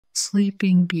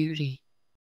Sleeping Beauty.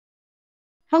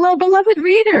 Hello, beloved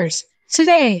readers.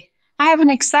 Today, I have an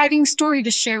exciting story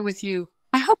to share with you.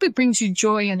 I hope it brings you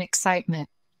joy and excitement.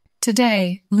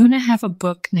 Today, Luna have a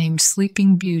book named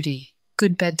Sleeping Beauty,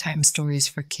 Good Bedtime Stories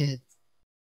for Kids.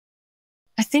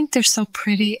 I think they're so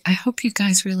pretty. I hope you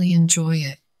guys really enjoy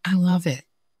it. I love it.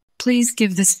 Please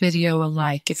give this video a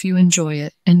like if you enjoy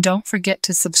it, and don't forget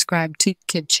to subscribe to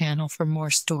Kid Channel for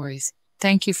more stories.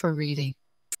 Thank you for reading.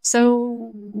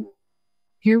 So,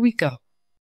 here we go.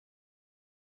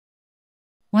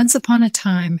 Once upon a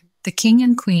time, the king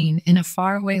and queen in a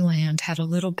faraway land had a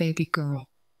little baby girl.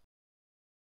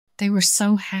 They were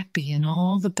so happy, and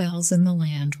all the bells in the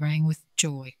land rang with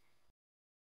joy.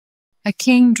 A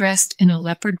king dressed in a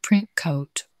leopard print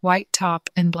coat, white top,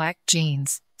 and black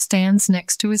jeans stands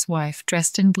next to his wife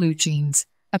dressed in blue jeans,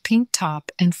 a pink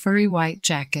top, and furry white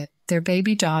jacket. Their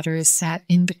baby daughter is sat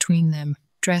in between them,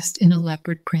 dressed in a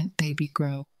leopard print baby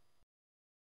grow.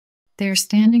 They are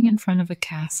standing in front of a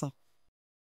castle.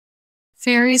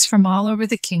 Fairies from all over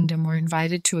the kingdom were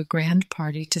invited to a grand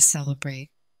party to celebrate.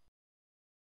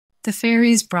 The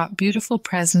fairies brought beautiful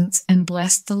presents and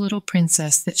blessed the little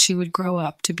princess that she would grow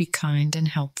up to be kind and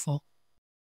helpful.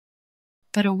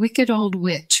 But a wicked old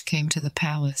witch came to the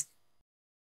palace.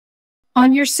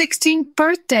 "On your 16th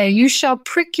birthday, you shall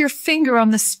prick your finger on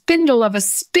the spindle of a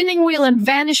spinning wheel and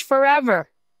vanish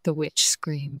forever," the witch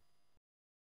screamed.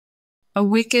 A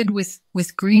wicked with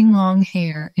green long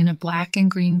hair in a black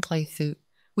and green playsuit,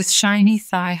 with shiny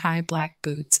thigh-high black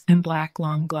boots and black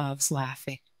long gloves,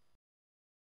 laughing.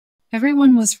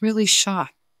 Everyone was really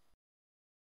shocked.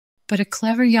 But a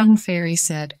clever young fairy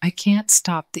said, "I can't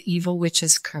stop the evil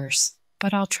witch's curse,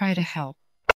 but I'll try to help.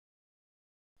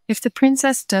 If the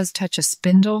princess does touch a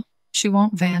spindle, she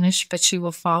won't vanish, but she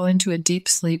will fall into a deep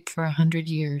sleep for 100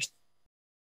 years.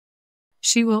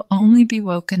 She will only be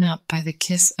woken up by the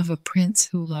kiss of a prince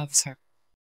who loves her."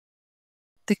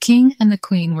 The king and the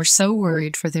queen were so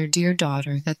worried for their dear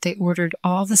daughter that they ordered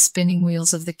all the spinning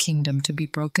wheels of the kingdom to be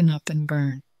broken up and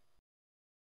burned.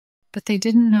 But they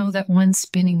didn't know that one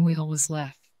spinning wheel was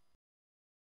left.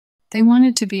 They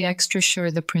wanted to be extra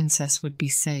sure the princess would be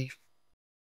safe.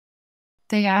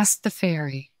 They asked the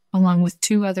fairy, along with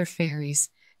 2 other fairies,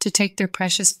 to take their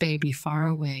precious baby far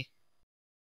away.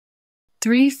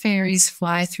 3 fairies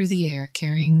fly through the air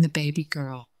carrying the baby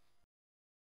girl.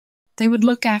 They would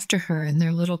look after her in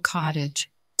their little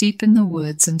cottage, deep in the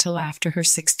woods, until after her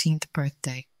 16th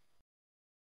birthday.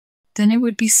 Then it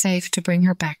would be safe to bring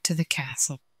her back to the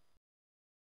castle.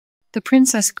 The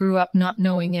princess grew up not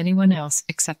knowing anyone else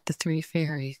except the 3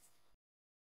 fairies.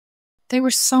 They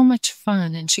were so much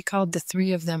fun, and she called the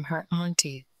 3 of them her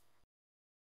aunties.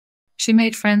 She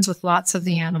made friends with lots of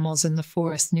the animals in the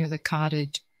forest near the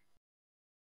cottage.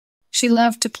 She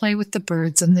loved to play with the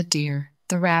birds and the deer,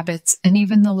 the rabbits, and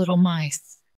even the little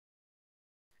mice.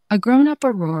 A grown-up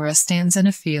Aurora stands in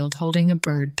a field holding a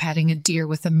bird, patting a deer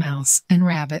with a mouse and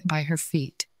rabbit by her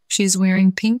feet. She is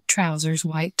wearing pink trousers,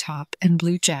 white top, and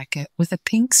blue jacket with a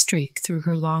pink streak through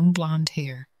her long blonde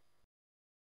hair.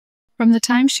 From the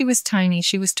time she was tiny,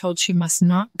 she was told she must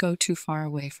not go too far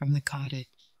away from the cottage.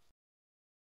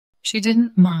 She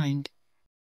didn't mind.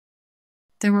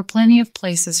 There were plenty of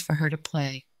places for her to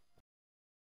play.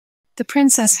 The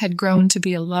princess had grown to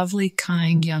be a lovely,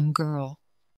 kind young girl.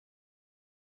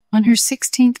 On her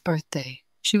 16th birthday,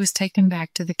 she was taken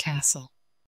back to the castle.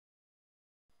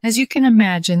 As you can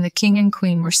imagine, the king and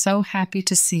queen were so happy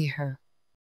to see her.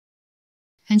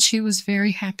 And she was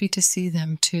very happy to see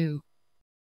them too.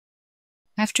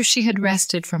 After she had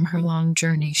rested from her long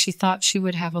journey, she thought she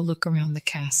would have a look around the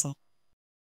castle.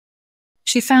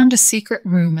 She found a secret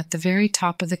room at the very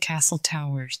top of the castle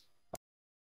towers.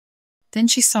 Then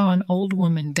she saw an old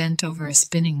woman bent over a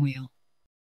spinning wheel.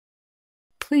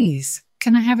 "Please,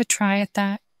 can I have a try at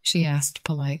that?" she asked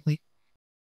politely.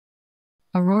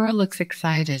 Aurora looked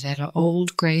excited at an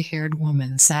old gray-haired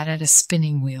woman sat at a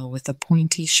spinning wheel with a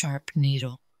pointy, sharp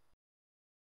needle.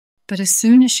 But as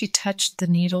soon as she touched the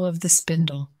needle of the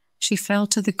spindle, she fell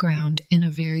to the ground in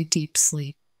a very deep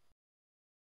sleep.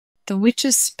 The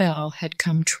witch's spell had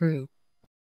come true.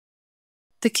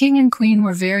 The king and queen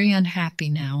were very unhappy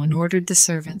now and ordered the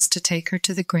servants to take her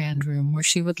to the grand room where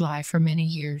she would lie for many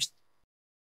years.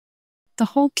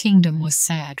 The whole kingdom was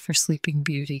sad for Sleeping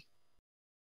Beauty.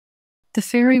 The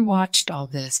fairy watched all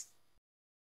this.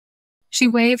 She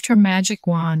waved her magic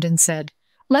wand and said,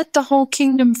 "Let the whole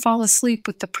kingdom fall asleep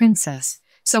with the princess,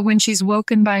 so when she's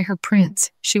woken by her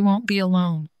prince, she won't be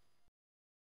alone."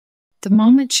 The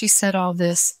moment she said all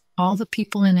this, all the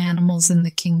people and animals in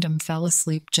the kingdom fell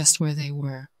asleep just where they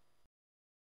were.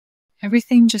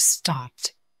 Everything just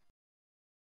stopped.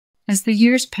 As the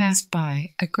years passed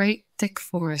by, a great thick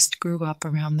forest grew up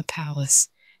around the palace,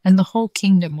 and the whole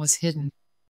kingdom was hidden.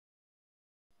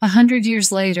 100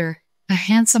 years later, a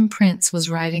handsome prince was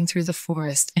riding through the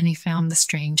forest, and he found the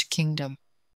strange kingdom.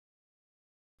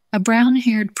 A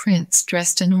brown-haired prince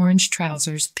dressed in orange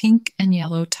trousers, pink and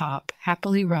yellow top,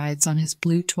 happily rides on his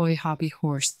blue toy hobby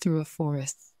horse through a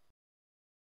forest.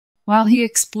 While he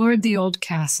explored the old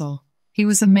castle, he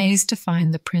was amazed to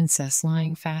find the princess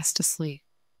lying fast asleep.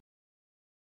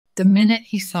 The minute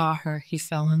he saw her, he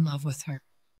fell in love with her.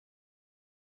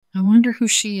 "I wonder who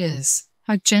she is.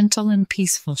 How gentle and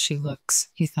peaceful she looks,"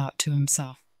 he thought to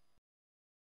himself.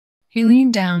 He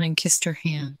leaned down and kissed her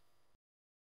hand.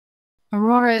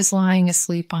 Aurora is lying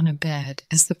asleep on a bed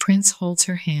as the prince holds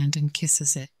her hand and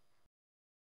kisses it.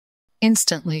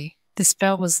 Instantly, the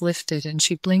spell was lifted and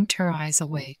she blinked her eyes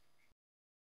awake.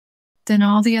 Then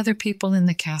all the other people in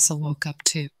the castle woke up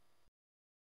too.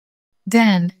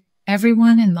 Then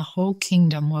everyone in the whole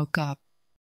kingdom woke up.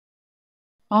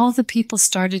 All the people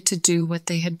started to do what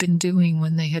they had been doing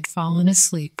when they had fallen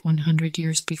asleep 100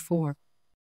 years before.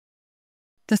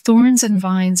 The thorns and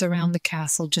vines around the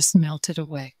castle just melted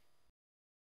away.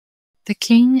 The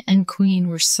king and queen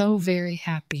were so very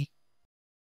happy,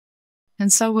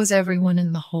 and so was everyone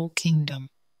in the whole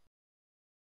kingdom.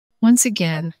 Once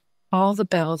again, all the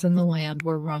bells in the land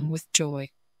were rung with joy.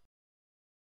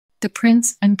 The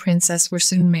prince and princess were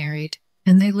soon married,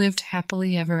 and they lived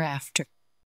happily ever after.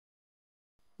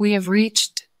 We have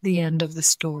reached the end of the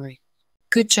story.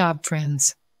 Good job,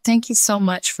 friends. Thank you so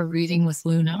much for reading with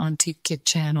Luna on Teep Kid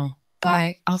channel.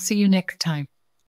 Bye. I'll see you next time.